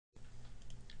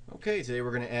Okay, today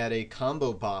we're going to add a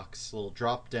combo box, a little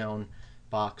drop down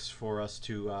box for us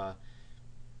to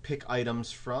pick items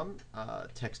from,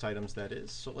 text items that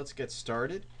is. So let's get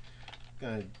started.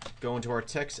 Going to go into our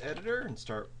text editor and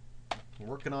start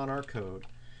working on our code.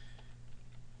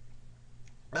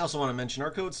 I also want to mention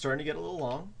our code's starting to get a little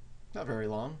long, not very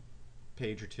long,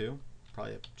 page or two,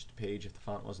 probably just a page if the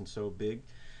font wasn't so big.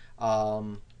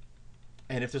 And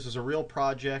if this was a real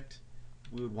project,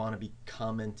 we would want to be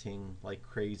commenting like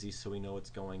crazy so we know what's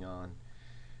going on.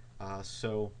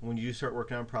 So when you start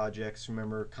working on projects,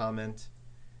 remember comment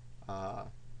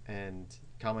and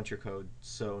comment your code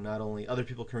so not only other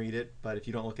people can read it, but if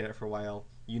you don't look at it for a while,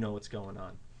 you know what's going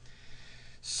on.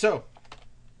 So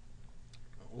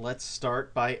let's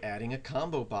start by adding a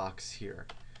combo box here.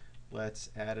 Let's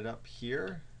add it up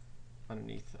here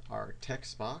underneath our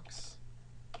text box.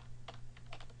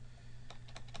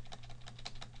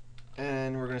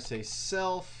 And we're going to say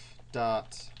self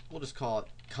dot, we'll just call it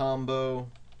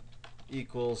combo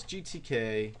equals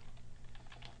GTK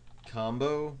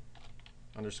combo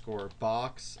underscore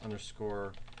box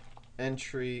underscore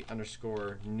entry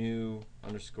underscore new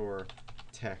underscore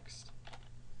text.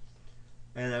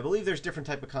 And I believe there's different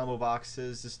type of combo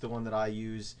boxes. This is the one that I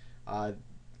use. I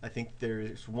think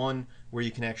there's one where you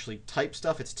can actually type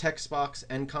stuff. It's text box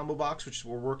and combo box, which is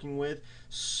what we're working with.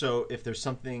 So if there's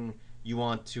something you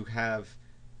want to have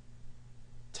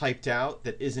typed out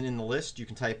that isn't in the list, you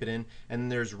can type it in.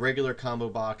 And there's regular combo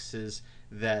boxes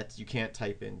that you can't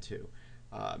type into.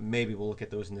 Maybe we'll look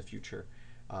at those in the future.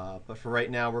 But for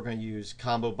right now, we're going to use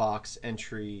combo box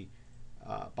entry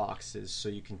boxes so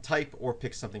you can type or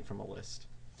pick something from a list.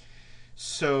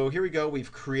 So here we go.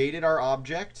 We've created our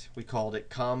object. We called it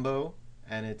combo,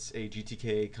 and it's a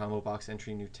GTK combo box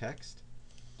entry new text.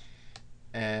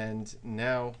 And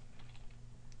now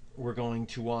we're going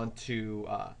to want to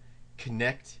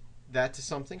connect that to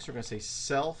something. So we're going to say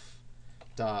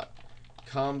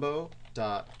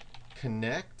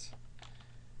self.combo.connect,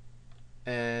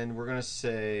 and we're going to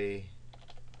say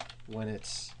when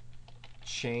it's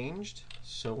changed.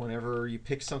 So whenever you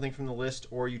pick something from the list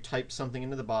or you type something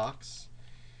into the box,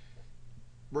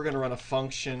 we're going to run a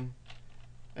function,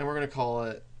 and we're going to call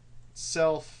it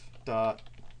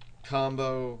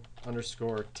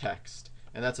self.combo_text.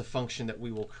 And that's a function that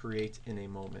we will create in a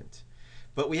moment.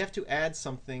 But we have to add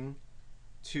something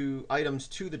to items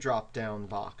to the drop-down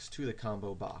box, to the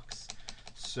combo box.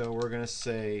 So we're going to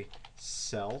say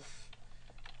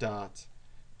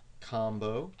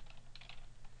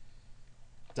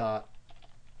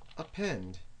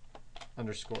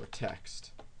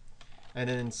self.combo.append_text. And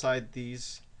then inside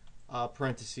these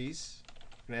parentheses,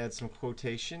 we're going to add some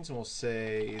quotations, and we'll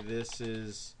say this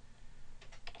is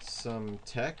some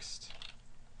text.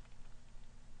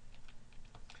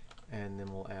 And then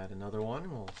we'll add another one.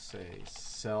 We'll say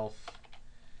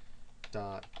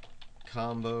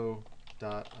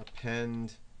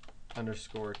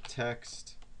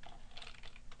self.combo.append_text.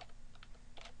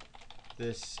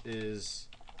 This is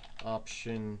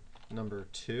option number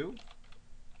 2.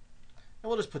 And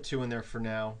we'll just put 2 in there for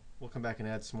now. We'll come back and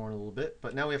add some more in a little bit.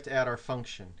 But now we have to add our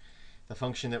function. The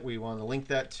function that we want to link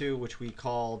that to, which we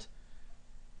called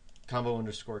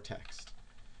combo_text.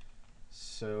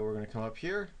 So we're going to come up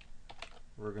here.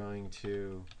 We're going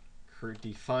to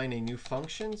define a new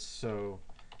function. So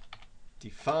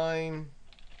define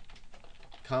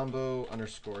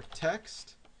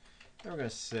combo_text. And we're going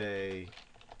to say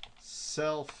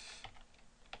self,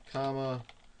 comma,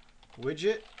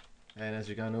 widget. And as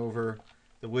we've gone over,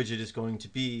 the widget is going to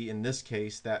be, in this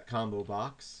case, that combo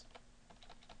box.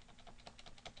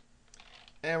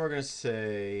 And we're going to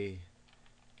say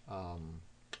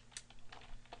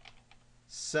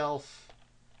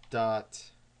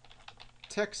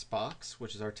self.textbox,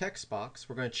 which is our text box.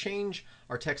 We're going to change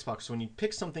our text box. So when you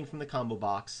pick something from the combo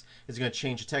box, it's going to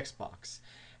change the text box.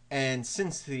 And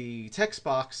since the text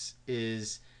box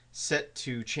is set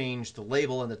to change the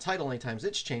label and the title anytime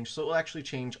it's changed, so it will actually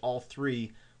change all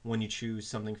 3 when you choose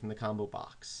something from the combo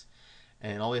box.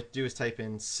 And all we have to do is type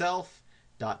in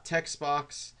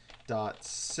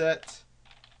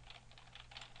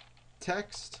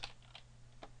self.textbox.setText.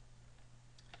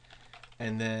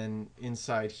 And then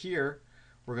inside here,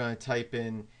 we're going to type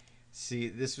in, see,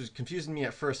 this was confusing me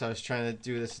at first. I was trying to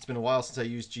do this. It's been a while since I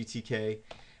used GTK,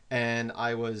 and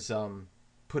I was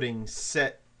putting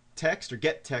set text, or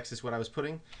get text is what I was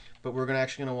putting. But we're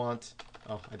actually going to want,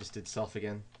 oh, I just did self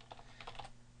again,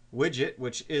 widget,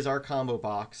 which is our combo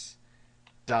box,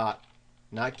 dot,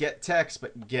 not get text,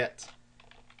 but get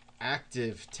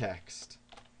active text.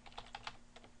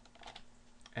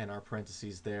 And our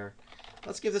parentheses there.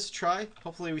 Let's give this a try.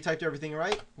 Hopefully we typed everything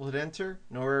right. We'll hit enter.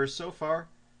 No errors so far.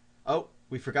 Oh,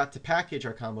 we forgot to package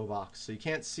our combo box, so you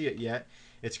can't see it yet.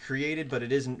 It's created, but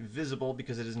it isn't visible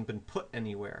because it hasn't been put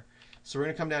anywhere. So we're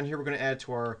going to come down here. We're going to add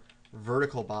to our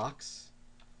vertical box.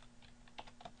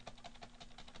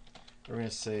 We're going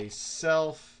to say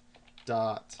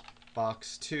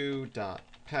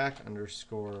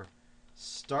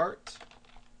self.box2.pack_start.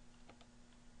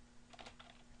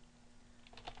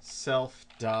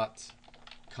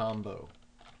 Self.combo.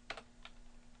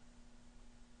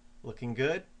 Looking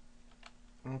good?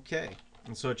 Okay.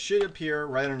 And so it should appear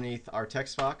right underneath our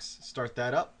text box. Start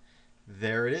that up.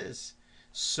 There it is.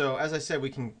 So as I said, we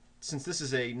can, since this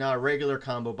is not a regular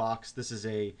combo box, this is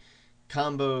a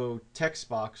combo text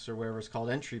box, or whatever it's called,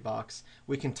 entry box,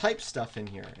 we can type stuff in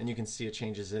here, and you can see it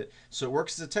changes it. So it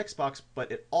works as a text box,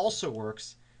 but it also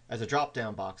works as a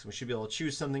drop-down box. We should be able to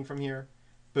choose something from here.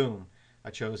 Boom. I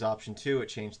chose option 2. It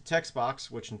changed the text box,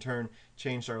 which in turn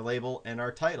changed our label and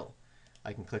our title.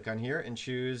 I can click on here and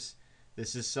choose,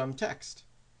 this is some text.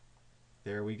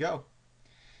 There we go.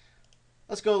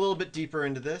 Let's go a little bit deeper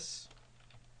into this.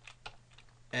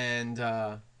 And,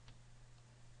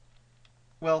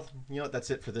 well, you know what? That's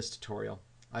it for this tutorial.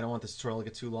 I don't want this tutorial to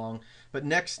get too long. But in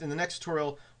the next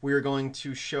tutorial, we are going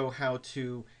to show how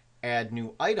to add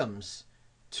new items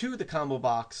to the combo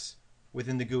box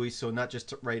within the GUI, so not just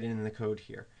to write in the code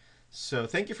here. So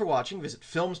thank you for watching. Visit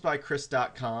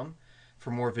filmsbychris.com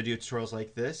for more video tutorials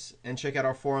like this, and check out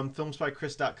our forum,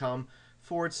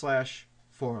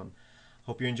 filmsbychris.com/forum.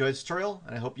 Hope you enjoyed this tutorial,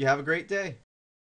 and I hope you have a great day.